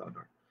notice of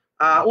dishonor.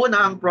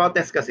 Una, ang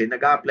protest kasi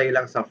nag-a-apply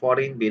lang sa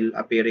foreign bill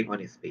appearing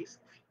on its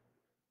face.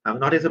 Ang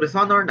notice of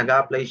dishonor,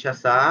 nag-a-apply siya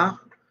sa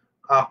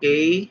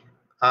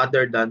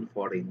other than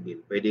foreign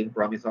bill. Pwedeng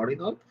promissory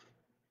note.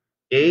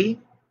 Okay,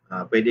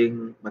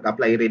 pwedeng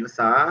mag-apply rin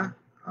sa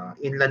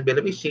inland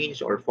bill of exchange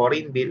or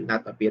foreign bill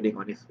not appearing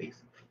on its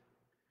face.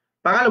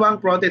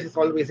 Pangalawang, protest is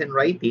always in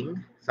writing.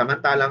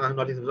 Samantalang ang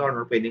notice of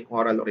dishonor pwedeng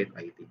oral or in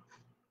writing.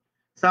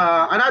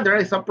 Sa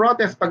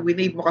protest, pag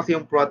winave mo kasi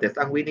yung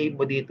protest, ang winave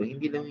mo dito,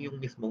 hindi lang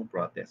yung mismong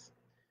protest.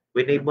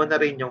 Winave mo na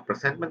rin yung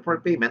presentment for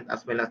payment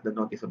as well as the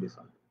notice of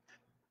dishonor.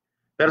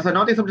 Pero sa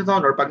notice of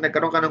dishonor, pag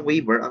nagkaroon ka ng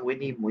waiver, ang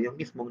winave mo yung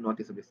mismong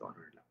notice of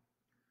dishonor lang.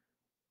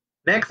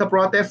 Next, sa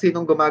protest,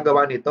 sinong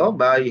gumagawa nito?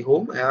 By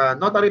whom?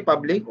 Notary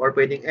public or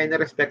pwedeng any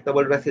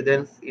respectable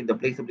residence in the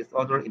place of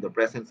dishonor in the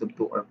presence of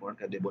two or more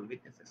credible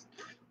witnesses.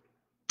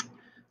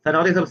 Sa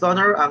notice of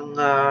dishonor, ang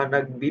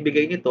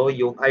nagbibigay nito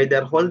yung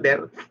either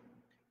holder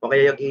o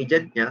kaya yung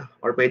agent niya,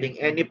 or pwedeng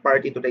any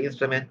party to the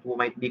instrument who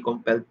might be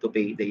compelled to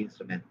pay the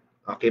instrument.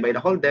 Okay, by the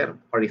holder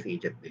or his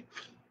agent din.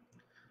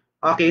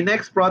 Okay,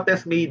 next,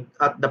 protest made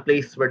at the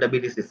place where the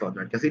bill is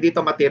dishonored. Kasi dito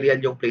material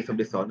yung place of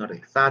dishonor.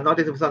 Sa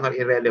notice of dishonor,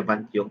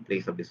 irrelevant yung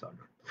place of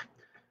dishonor.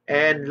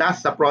 And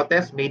last, sa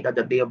protest made at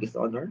the day of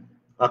dishonor.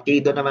 Okay,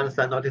 doon naman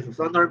sa notice of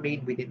dishonor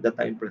made within the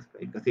time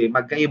prescribed. Kasi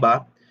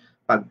magkaiba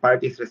pag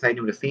parties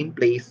residing in the same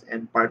place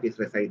and parties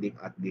residing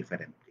at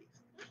different places.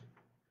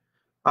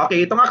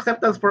 Okay, itong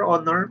acceptance for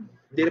honor,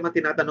 hindi naman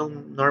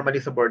tinatanong normally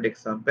sa board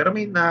exam, pero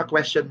may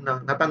na-question na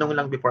natanong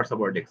lang before sa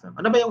board exam.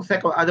 Ano ba yung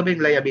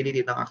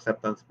liability ng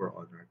acceptance for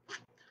honor?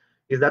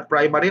 Is that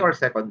primary or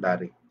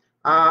secondary?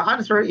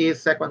 Answer is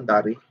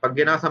secondary. Pag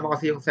ginasa mo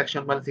kasi yung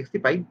section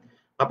 165,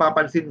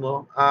 mapapansin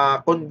mo,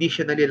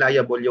 conditionally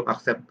liable yung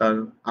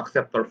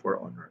acceptor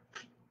for honor.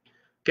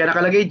 Kaya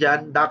nakalagay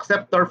dyan, the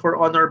acceptor for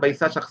honor by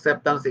such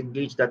acceptance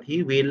engage that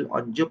he will,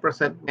 on due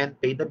presentment,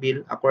 pay the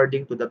bill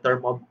according to the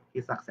term of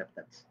his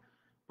acceptance.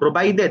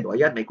 Provided,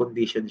 ayan, may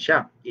condition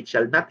siya, it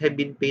shall not have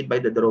been paid by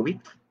the drawee,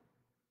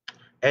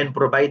 and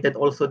provided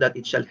also that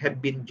it shall have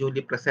been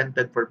duly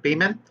presented for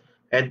payment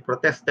and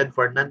protested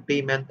for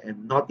non-payment and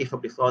notice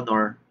of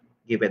dishonor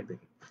given to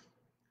him.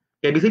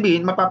 Kaya ibig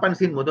sabihin,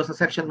 mapapansin mo doon sa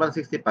section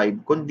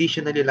 165,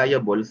 conditionally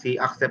liable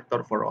si acceptor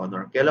for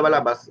honor. Kaya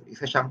lumalabas,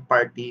 isa siyang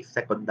party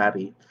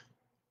secondary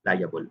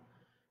liable.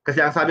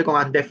 Kasi ang sabi ko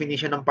nga, ang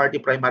definition ng party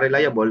primary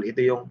liable,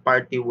 ito yung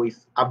party who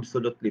is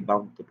absolutely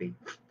bound to pay.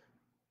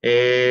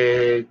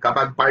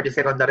 Kapag party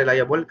secondary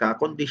liable ka,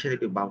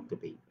 conditionally bound to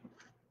pay.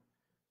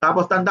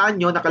 Tapos tandaan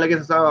nyo,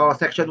 nakalagay sa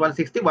section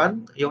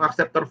 161, yung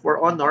acceptor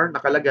for honor,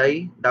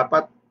 nakalagay,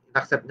 dapat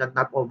accept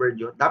not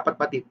overdue, dapat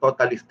pati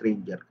totally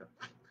stranger ka.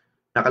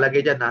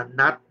 Nakalagay dyan na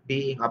not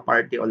being a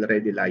party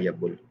already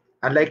liable.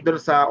 Unlike dun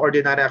sa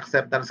ordinary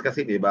acceptance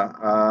kasi, di ba?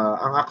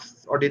 Ang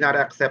ordinary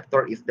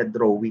acceptor is the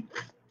drawee.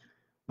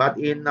 But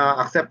in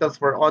acceptance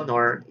for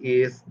honor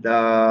is the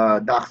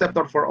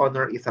acceptor for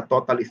honor is a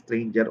totally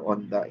stranger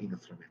on the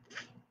instrument.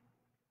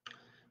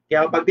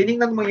 Kaya pag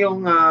tinignan mo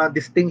yung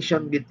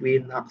distinction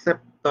between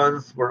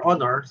acceptance for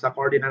honor sa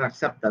ordinary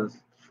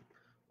acceptance,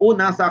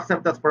 una sa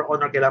acceptance for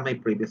honor kailangan may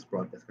previous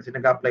protest kasi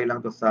nag-apply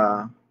lang to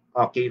sa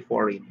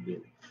foreign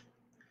bill.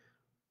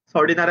 So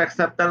ordinary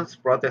acceptance,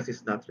 protest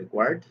is not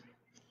required.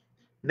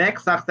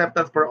 Next,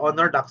 acceptance for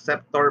honor, the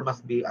acceptor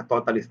must be a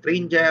totally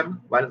stranger,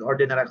 while in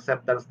ordinary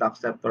acceptance, the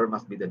acceptor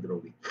must be the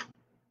drawee.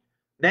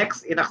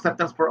 Next, in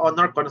acceptance for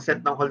honor,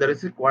 consent ng holder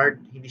is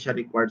required, hindi siya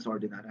required sa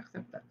ordinary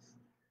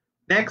acceptance.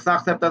 Next,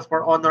 acceptance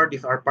for honor,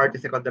 these are party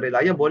secondary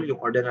liable, yung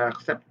ordinary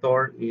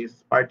acceptor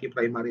is party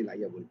primary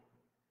liable.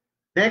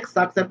 Next,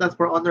 acceptance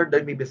for honor,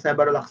 there may be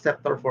several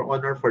acceptor for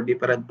honor for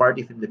different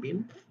parties in the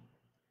bill.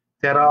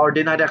 Sa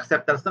ordinary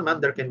acceptance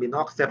naman, there can be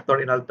no acceptor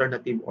in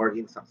alternative or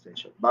in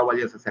succession. Bawal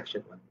yan sa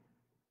section 1.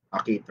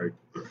 Okay, 30.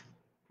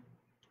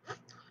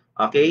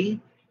 Okay.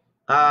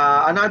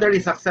 Another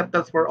is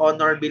acceptance for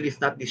honor. Bill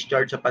is not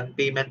discharged upon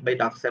payment by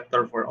the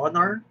acceptor for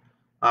honor.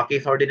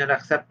 Okay, so ordinary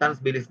acceptance,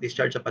 bill is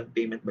discharged upon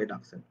payment by the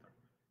acceptor.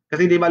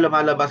 Kasi di ba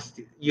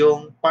lumalabas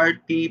yung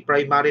party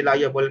primary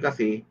liable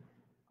kasi,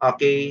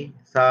 okay,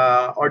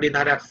 sa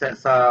ordinary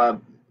access, sa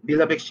bill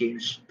of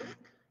exchange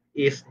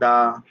is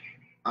the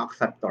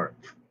acceptor.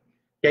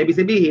 Kaya ibig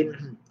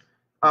sabihin,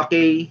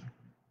 okay,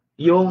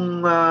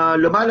 yung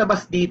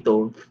lumalabas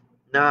dito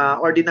na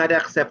ordinary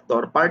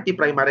acceptor, party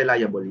primary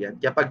liable yan.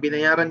 Kaya pag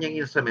binayaran niya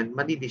yung instrument,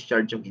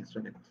 mani-discharge yung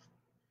instrument.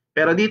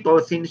 Pero dito,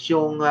 since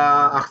yung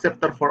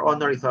acceptor for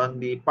honor is on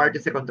the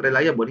party secondary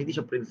liable, hindi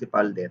siya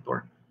principal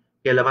debtor.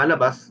 Kaya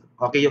lumalabas,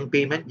 okay yung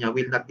payment niya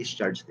will not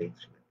discharge the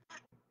instrument.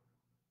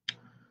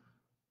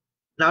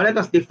 Now, let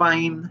us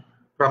define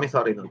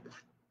promissory note.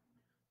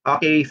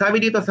 Okay,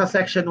 sabi dito sa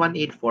section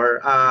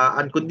 184,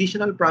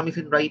 unconditional promise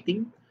in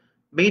writing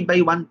made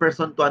by one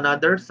person to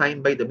another,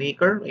 signed by the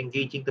maker,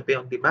 engaging to pay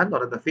on demand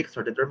or at a fixed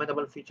or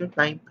determinable future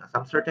time,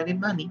 some certain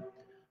in money,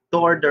 to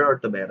order or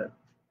to bearer.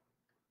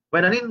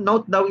 When a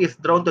note now is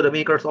drawn to the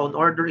maker's own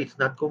order, it's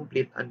not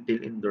complete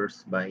until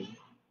endorsed by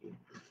him.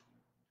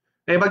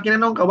 Kaya pag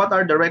kinanong ka, what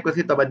are the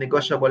requisites of a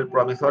negotiable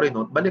promissory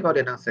note? Balik ko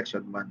rin ang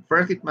section 1.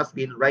 First, it must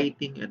be in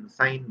writing and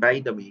signed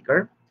by the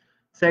maker.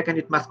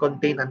 Second, it must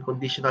contain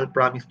unconditional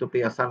promise to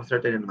pay a sum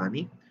certain in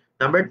money.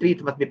 Number 3,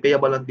 it must be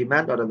payable on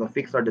demand or at a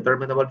fixed or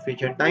determinable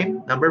future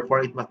time. Number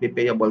 4, it must be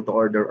payable to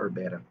order or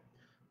bearer.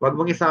 Huwag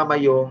mong isama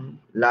yung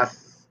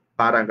last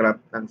paragraph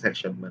ng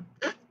section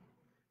 1.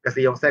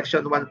 Kasi yung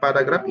section 1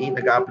 paragraph E,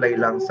 nag-apply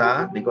lang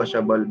sa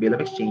negotiable bill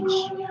of exchange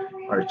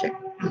or check.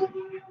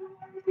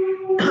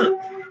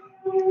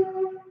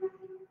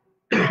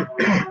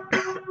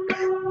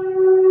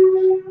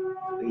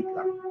 Wait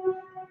lang.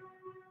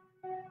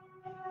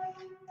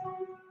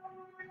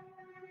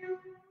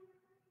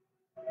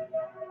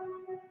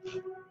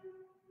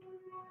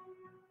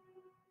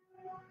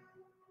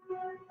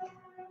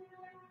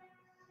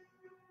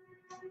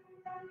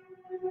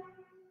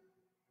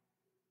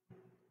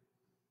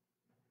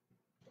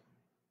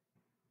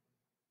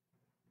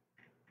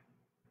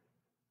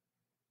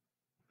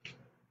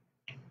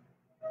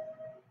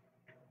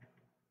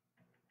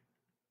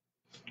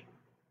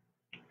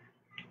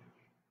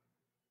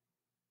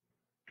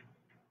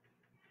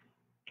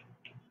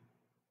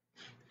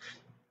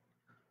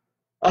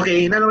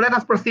 Okay, now let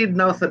us proceed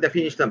now sa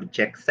definition of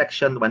check,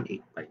 section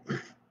 185.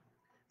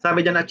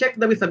 Sabi dyan na check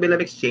daw is a bill of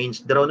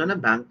exchange drawn on a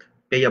bank,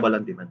 payable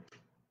on demand.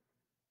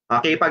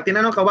 Okay, pag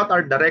tinanong ka what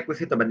are the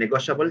requisites of a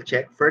negotiable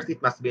check, first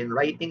it must be in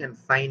writing and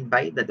signed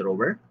by the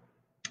drawer.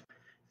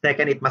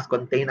 Second, it must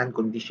contain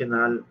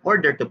unconditional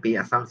order to pay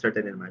a sum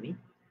certain in money.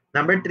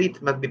 Number 3,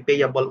 it must be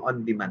payable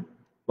on demand.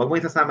 Huwag mo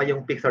isasama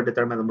yung fixed or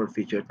determinable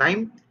future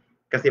time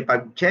kasi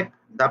pag check,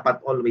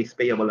 dapat always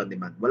payable on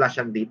demand. Wala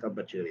siyang date of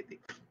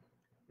maturity.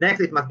 Next,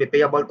 it must be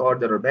payable to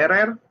order or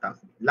bearer.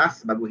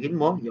 Last, baguhin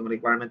mo yung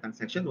requirement ng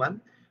section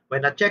 1.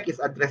 When a check is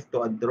addressed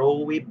to a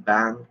drawee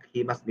bank,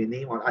 he must be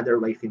named or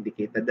otherwise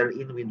indicated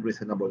therein with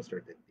reasonable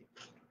certainty.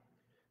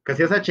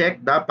 Kasi sa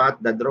check,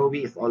 dapat the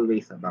drawee is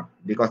always a bank.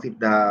 Because if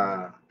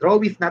the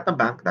drawee is not a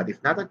bank, that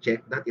is not a check,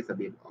 that is a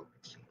bill of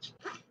exchange.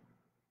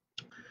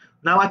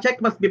 Now, a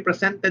check must be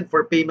presented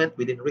for payment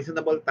within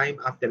reasonable time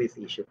after its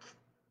issue,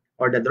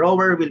 or the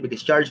drawer will be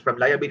discharged from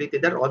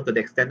liability thereon to the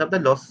extent of the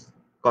loss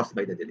caused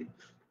by the delay.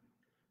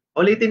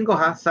 Ulitin ko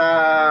ha,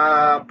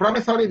 sa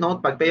promissory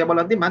note, pag payable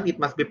on demand,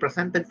 it must be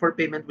presented for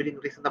payment within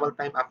reasonable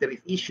time after its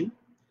issue.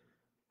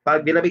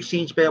 Pag bill of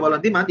exchange payable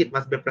on demand, it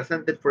must be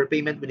presented for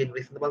payment within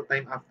reasonable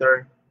time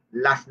after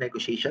last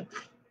negotiation.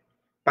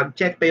 Pag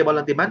check payable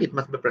on demand, it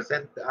must be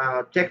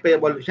check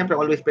payable, syempre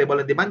always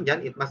payable on demand yan,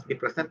 it must be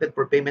presented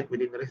for payment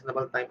within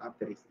reasonable time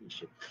after its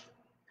issue.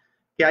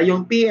 Kaya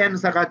yung PN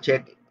saka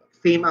check,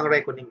 same ang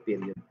reckoning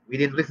period,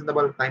 within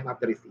reasonable time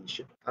after its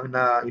issue. Ang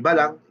iba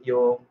lang,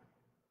 yung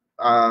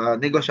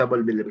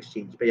negotiable bill of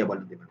exchange, payable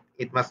on demand.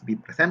 It must be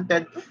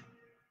presented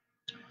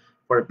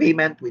for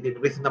payment within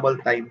reasonable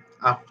time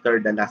after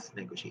the last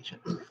negotiation.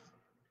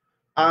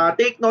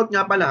 Take note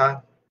nga pala ha,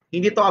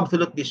 hindi to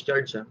absolute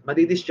discharge.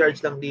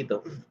 Madi-discharge lang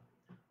dito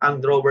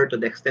ang drawer to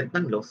the extent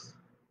ng loss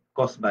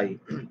caused by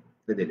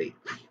the delay.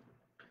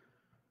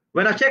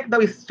 When a check daw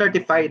is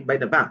certified by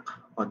the bank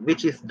on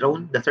which is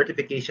drawn, the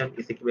certification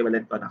is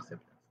equivalent to an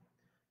acceptance.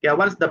 Kaya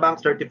once the bank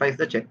certifies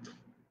the check,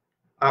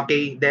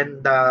 okay,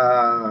 then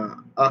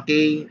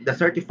the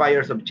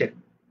certifiers of check,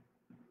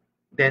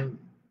 then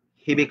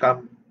he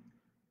become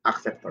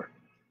acceptor.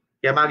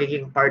 Kaya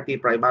magiging party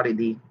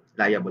primarily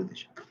liable na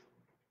siya.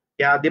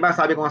 Kaya di ba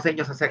sabi ko nga sa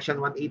inyo sa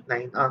section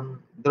 189, ang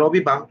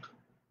drawee bank,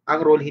 ang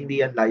role hindi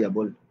yan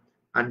liable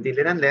until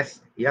and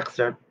unless he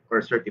accepts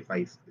or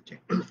certifies the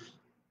check.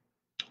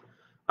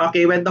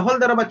 Okay, when the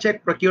holder of a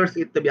check procures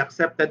it to be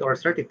accepted or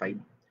certified,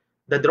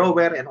 the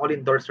drawer and all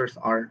endorsers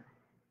are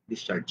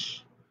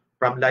discharged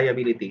from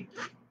liability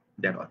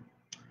thereon.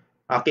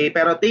 Okay,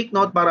 pero take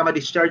note, para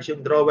ma-discharge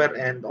yung drawer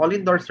and all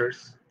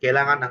endorsers,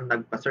 kailangan ang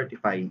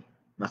nagpa-certify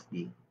must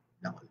be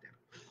the holder.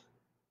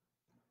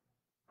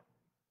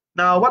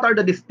 Now, what are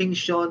the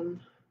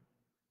distinction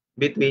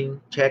between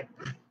check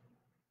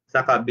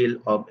saka bill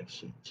of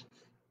exchange?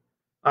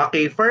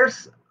 Okay,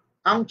 first,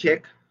 ang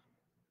check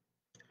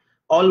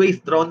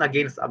always drawn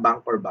against a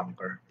bank or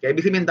banker. Kaya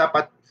ibig sabihin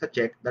dapat sa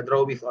check, the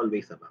drawee is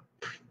always a bank.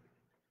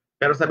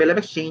 Pero sa bill of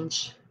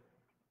exchange,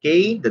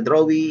 okay, the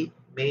drawee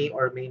may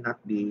or may not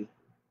be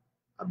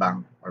a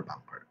bank or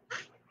banker.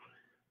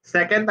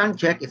 Second, ang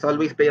check is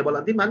always payable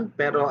on demand,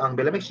 pero ang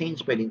bill of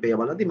exchange pwedeng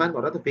payable on demand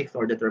or auto fixed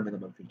or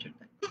determinable future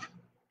time.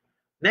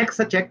 Next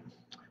sa check,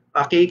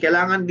 okay,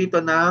 kailangan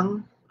dito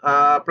ng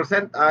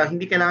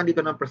hindi kailangan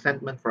dito ng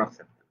presentment for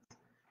acceptance.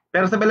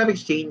 Pero sa bill of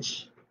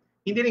exchange,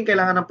 hindi rin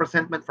kailangan ng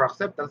presentment for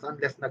acceptance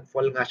unless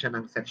nag-fall nga siya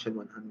ng section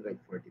 143.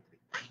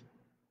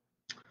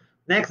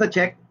 Next sa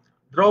check,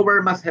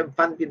 drawer must have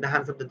fund in the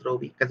hands of the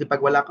drawee. Kasi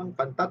pag wala kang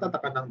fund,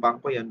 tatatakan ng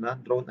bangko yan na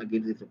drawn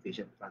against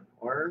insufficient fund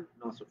or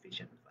no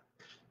sufficient fund.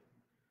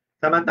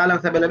 Samantalang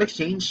sa bill of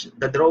exchange,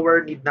 the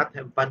drawer need not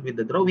have fund with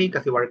the drawee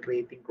kasi we're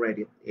creating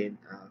credit in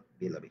a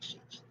bill of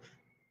exchange.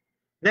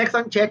 Next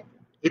on check,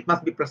 it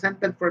must be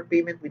presented for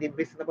payment within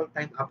reasonable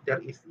time after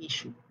its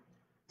issue.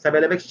 Sa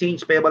bill of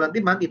exchange payable on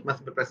demand, it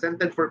must be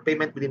presented for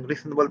payment within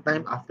reasonable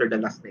time after the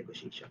last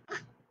negotiation.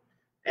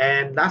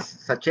 And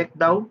last, sa check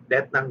daw,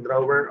 death ng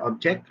drawer of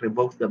check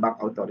revokes the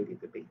bank authority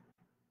to pay.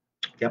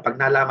 Kaya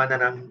pag nalaman na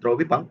ng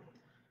drawee bank,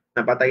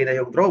 napatay na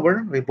yung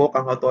drawer, revoke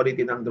ang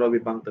authority ng drawee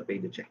bank to pay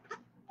the check.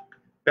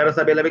 Pero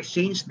sa bill of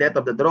exchange, death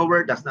of the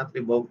drawer does not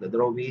revoke the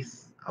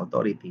drawee's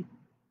authority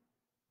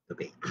to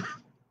pay.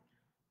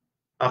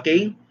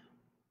 Okay?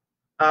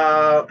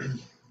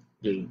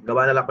 Okay,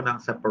 gawa na lang ko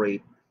ng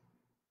separate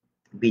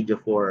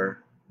video for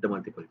the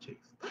multiple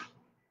choice.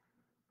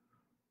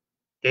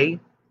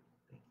 Okay?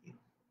 Thank you.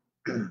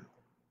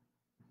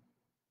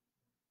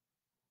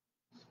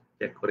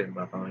 Check ko rin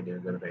baka hindi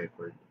na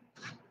record.